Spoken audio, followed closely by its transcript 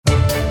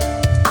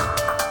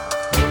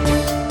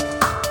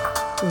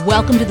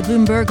Welcome to the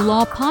Bloomberg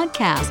Law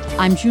Podcast.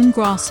 I'm June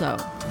Grasso.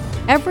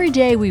 Every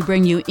day we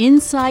bring you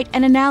insight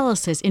and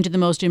analysis into the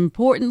most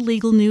important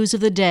legal news of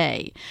the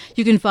day.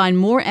 You can find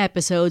more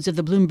episodes of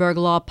the Bloomberg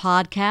Law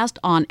Podcast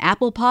on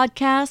Apple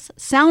Podcasts,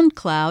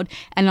 SoundCloud,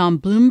 and on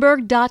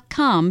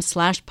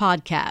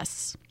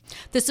Bloomberg.com/podcasts.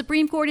 The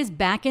Supreme Court is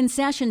back in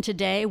session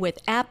today with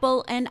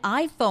Apple and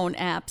iPhone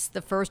apps. The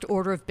first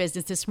order of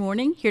business this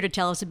morning. Here to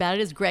tell us about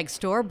it is Greg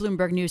Stohr,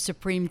 Bloomberg News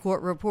Supreme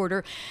Court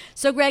reporter.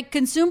 So, Greg,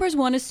 consumers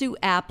want to sue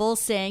Apple,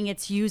 saying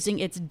it's using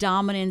its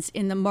dominance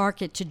in the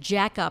market to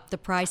jack up the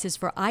prices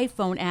for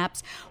iPhone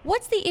apps.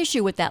 What's the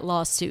issue with that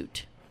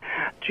lawsuit?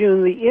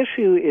 June, the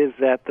issue is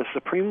that the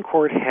Supreme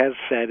Court has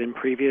said in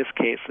previous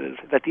cases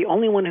that the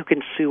only one who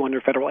can sue under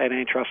federal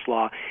antitrust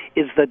law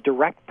is the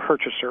direct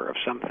purchaser of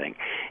something.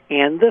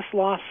 And this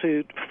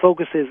lawsuit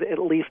focuses, at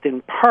least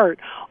in part,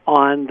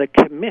 on the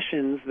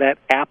commissions that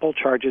Apple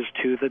charges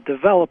to the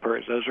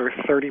developers. Those are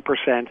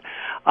 30%,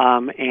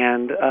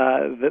 and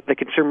the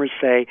consumers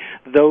say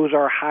those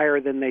are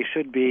higher than they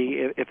should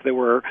be if there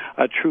were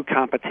a true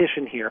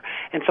competition here.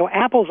 And so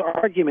Apple's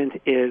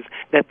argument is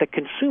that the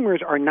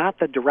consumers are not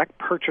the direct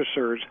purchasers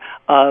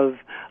of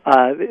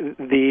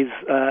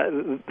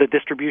the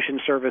distribution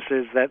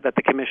services that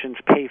the commissions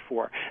pay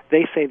for.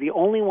 They say the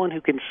only one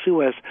who can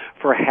sue us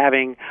for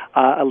having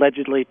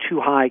allegedly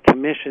too high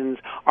commissions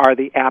are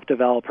the app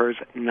developers,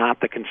 not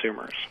the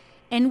consumers.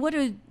 And what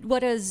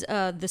does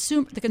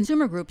the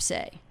consumer group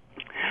say?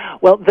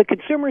 Well, the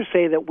consumers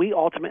say that we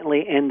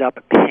ultimately end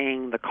up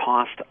paying the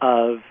cost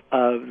of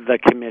the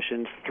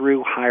commissions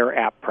through higher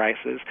app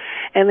prices.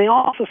 And they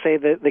also say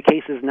that the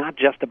case is not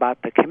just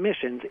about the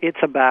commissions, it's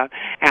about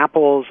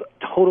Apple's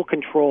total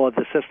control of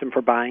the system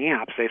for buying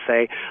apps. They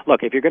say,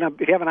 look, if you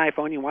have an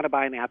iPhone, you want to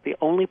buy an app, the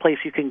only place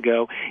you can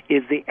go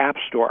is the App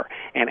Store.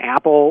 And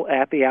Apple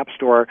at the App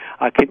Store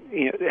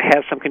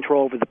has some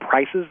control over the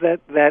prices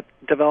that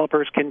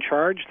developers can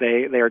charge.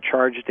 They are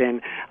charged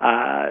in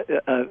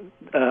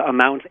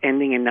amounts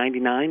ending in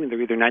 99, and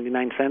they're either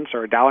 99 cents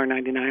or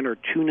 $1.99 or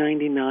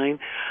 $2.99.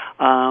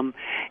 And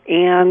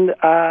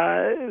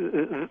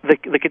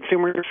the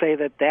consumers say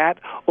that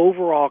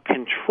overall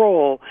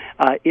control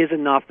is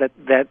enough that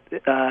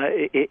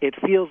it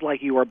feels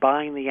like you are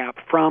buying the app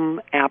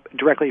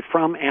directly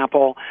from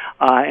Apple,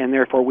 and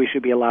therefore we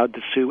should be allowed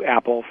to sue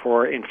Apple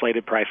for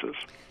inflated prices.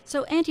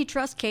 So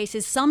antitrust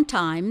cases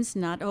sometimes,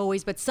 not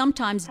always, but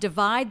sometimes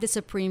divide the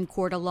Supreme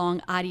Court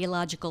along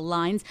ideological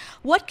lines.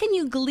 What can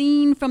you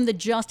glean from the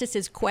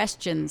justices'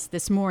 questions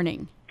this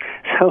morning?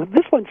 So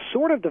this one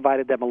sort of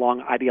divided them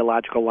along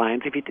ideological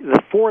lines.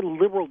 The four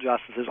liberal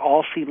justices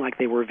all seemed like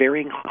they were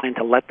very inclined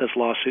to let this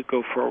lawsuit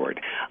go forward.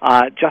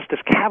 Justice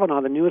Kavanaugh,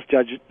 the newest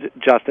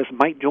justice,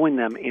 might join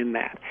them in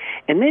that.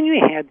 And then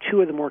you had two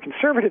of the more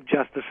conservative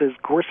justices,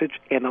 Gorsuch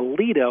and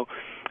Alito,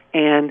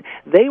 and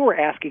they were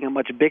asking a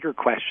much bigger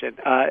question.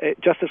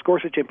 Justice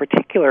Gorsuch in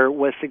particular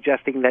was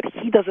suggesting that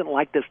he doesn't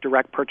like this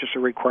direct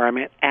purchaser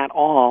requirement at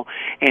all,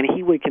 and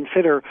he would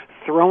consider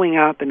throwing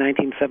out the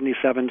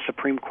 1977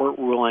 Supreme Court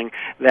ruling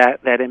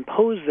that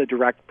imposed the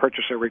direct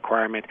purchaser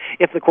requirement.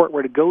 If the court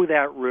were to go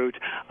that route,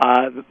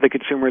 the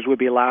consumers would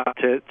be allowed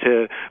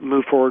to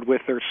move forward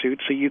with their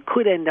suit. So you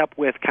could end up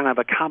with kind of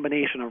a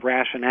combination of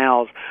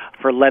rationales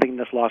for letting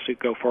this lawsuit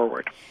go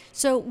forward.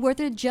 So were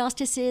the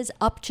justices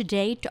up to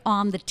date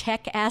on the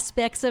tech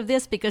aspects of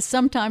this? Because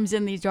sometimes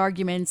in these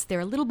arguments, they're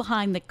a little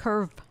behind the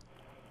curve.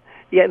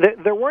 Yeah,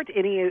 there weren't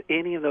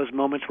any of those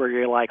moments where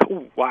you're like,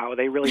 oh, wow,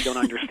 they really don't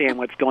understand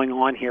what's going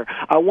on here.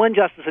 One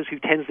justice who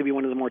tends to be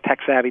one of the more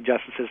tech-savvy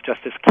justices,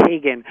 Justice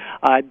Kagan,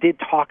 did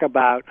talk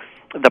about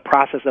the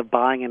process of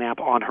buying an app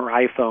on her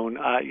iPhone.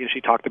 She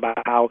talked about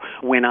how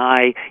when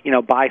I,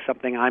 buy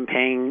something, I'm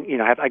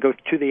paying, I go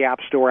to the App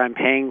Store, I'm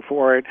paying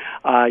for it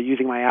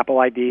using my Apple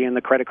ID and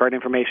the credit card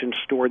information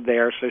stored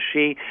there. So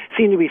she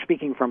seemed to be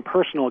speaking from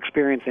personal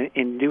experience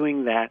in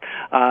doing that.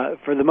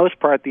 For the most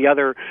part, the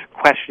other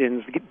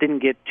questions didn't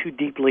get too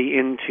deeply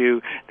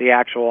into the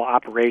actual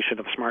operation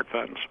of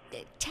smartphones.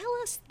 Tell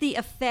us the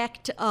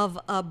effect of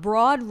a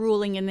broad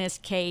ruling in this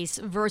case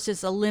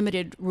versus a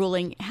limited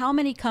ruling. How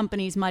many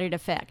companies might it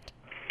affect?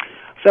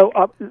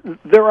 So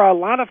there are a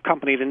lot of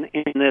companies in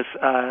this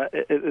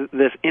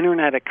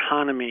internet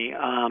economy.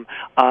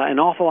 An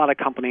awful lot of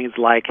companies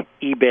like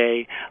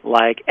eBay,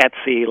 like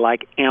Etsy,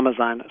 like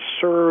Amazon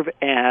serve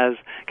as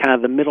kind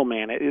of the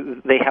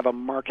middleman. They have a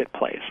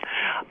marketplace.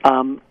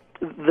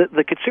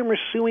 The consumers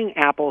suing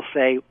Apple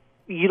say,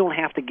 you don't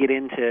have to get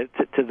into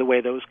the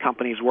way those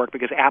companies work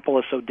because Apple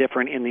is so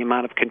different in the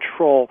amount of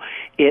control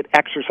it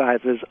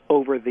exercises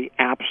over the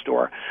App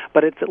Store.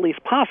 But it's at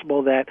least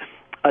possible that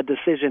a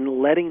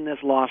decision letting this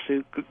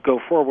lawsuit go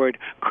forward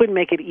could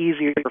make it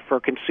easier for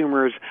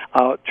consumers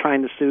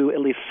trying to sue at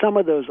least some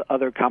of those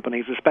other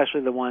companies,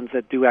 especially the ones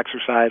that do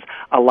exercise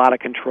a lot of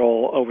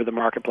control over the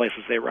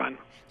marketplaces they run.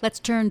 Let's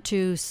turn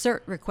to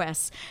cert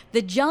requests.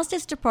 The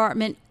Justice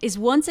Department is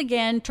once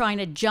again trying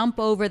to jump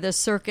over the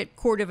Circuit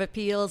Court of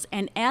Appeals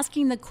and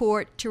asking the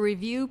court to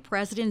review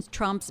President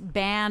Trump's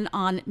ban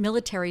on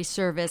military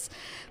service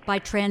by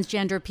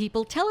transgender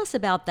people. Tell us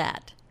about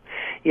that.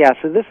 Yeah,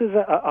 so this is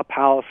a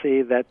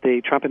policy that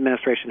the Trump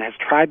administration has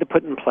tried to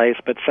put in place,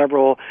 but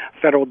several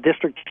federal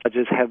district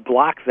judges have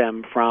blocked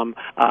them from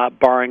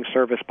barring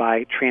service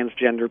by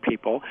transgender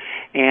people.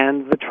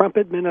 And the Trump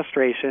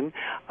administration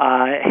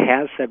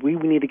has said, we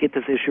need to get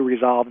this issue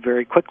resolved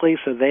very quickly,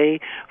 so they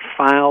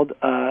filed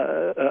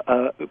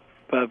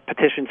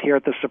petitions here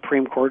at the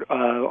Supreme Court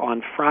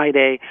on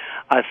Friday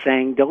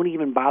saying don't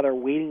even bother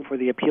waiting for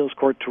the appeals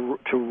court to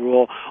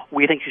rule.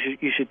 We think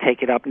you should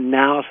take it up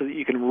now so that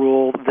you can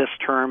rule this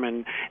term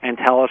and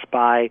tell us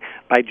by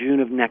June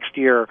of next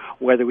year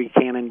whether we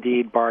can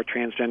indeed bar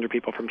transgender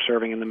people from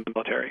serving in the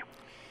military.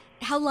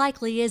 How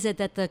likely is it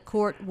that the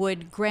court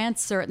would grant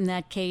cert in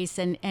that case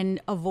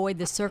and avoid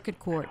the circuit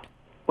court?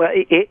 Well,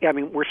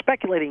 we're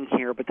speculating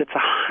here, but it's a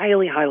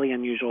highly, highly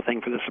unusual thing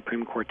for the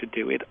Supreme Court to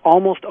do. It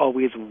almost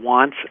always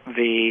wants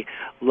the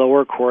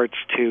lower courts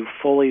to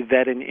fully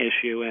vet an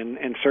issue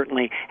and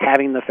certainly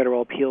having the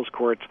federal appeals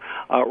courts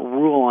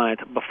rule on it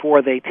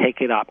before they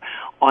take it up.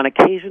 On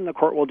occasion, the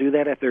court will do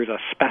that if there's a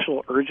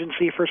special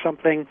urgency for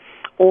something,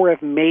 or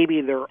if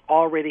maybe they're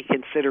already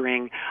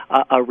considering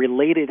a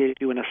related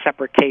issue in a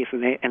separate case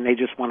and they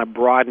just want to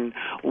broaden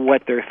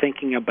what they're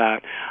thinking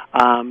about.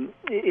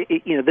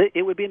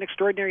 It would be an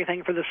extraordinary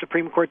thing for the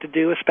Supreme Court to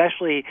do,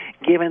 especially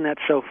given that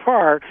so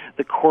far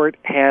the court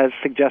has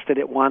suggested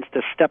it wants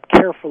to step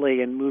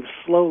carefully and move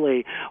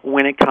slowly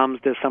when it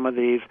comes to some of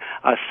these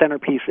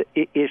centerpiece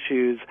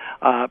issues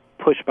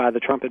pushed by the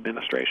Trump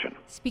administration.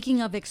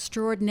 Speaking of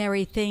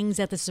extraordinary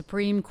things at the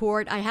Supreme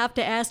Court, I have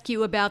to ask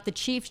you about the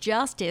Chief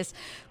Justice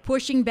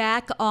pushing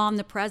back on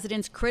the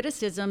president's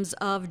criticisms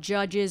of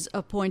judges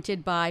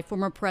appointed by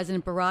former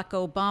President Barack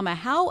Obama.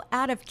 How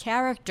out of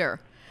character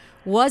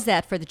was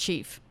that for the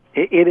chief?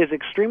 It is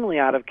extremely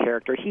out of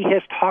character. He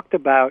has talked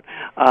about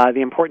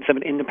the importance of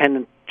an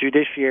independent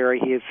judiciary.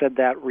 He has said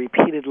that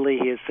repeatedly.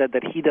 He has said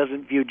that he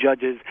doesn't view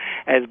judges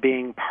as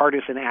being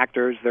partisan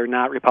actors. They're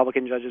not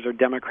Republican judges or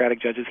Democratic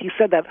judges. He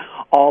said that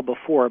all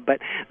before. But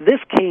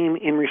this came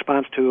in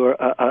response to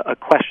a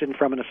question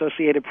from an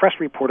Associated Press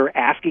reporter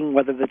asking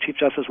whether the Chief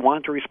Justice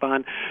wanted to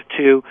respond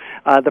to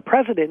the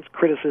president's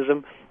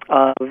criticism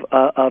of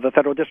a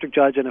federal district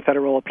judge and a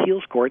federal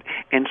appeals court,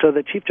 and so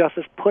the Chief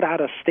Justice put out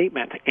a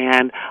statement,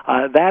 and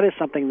that is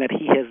something that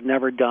he has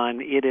never done.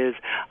 It is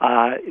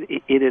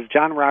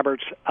John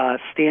Roberts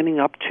standing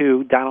up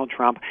to Donald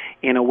Trump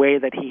in a way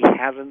that he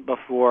hasn't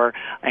before,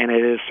 and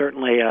it is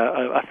certainly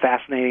a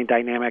fascinating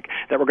dynamic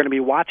that we're going to be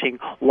watching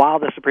while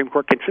the Supreme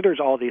Court considers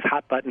all these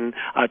hot-button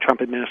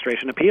Trump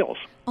administration appeals.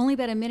 Only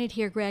about a minute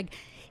here, Greg.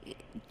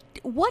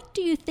 What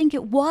do you think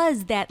it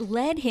was that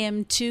led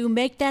him to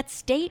make that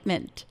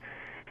statement?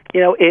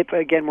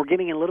 Again, we're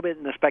getting a little bit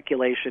into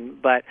speculation,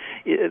 but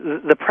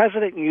the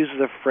president used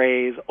the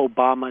phrase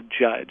Obama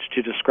judge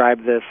to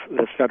describe this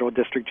federal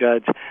district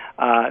judge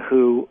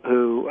who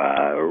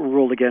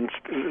ruled against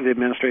the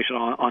administration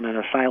on an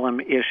asylum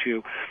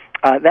issue.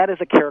 That is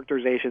a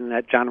characterization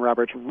that John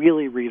Roberts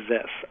really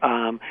resists.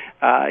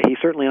 He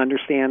certainly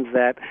understands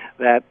that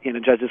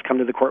judges come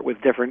to the court with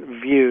different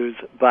views,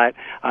 but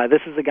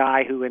this is a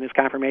guy who, in his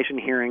confirmation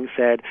hearing,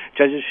 said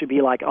judges should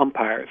be like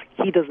umpires.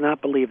 He does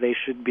not believe they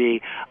should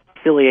be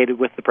affiliated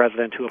with the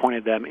president who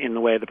appointed them in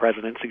the way the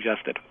president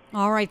suggested.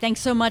 All right.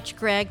 Thanks so much,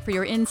 Greg, for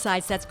your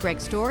insights. That's Greg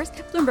Stohr,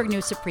 Bloomberg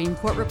News Supreme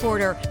Court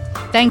reporter.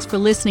 Thanks for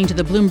listening to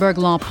the Bloomberg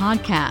Law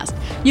Podcast.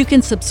 You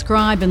can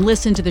subscribe and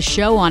listen to the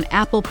show on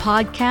Apple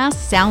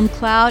Podcasts,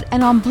 SoundCloud,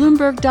 and on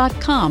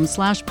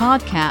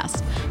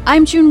Bloomberg.com/podcast.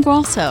 I'm June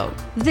Grasso.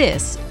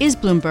 This is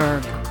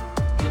Bloomberg.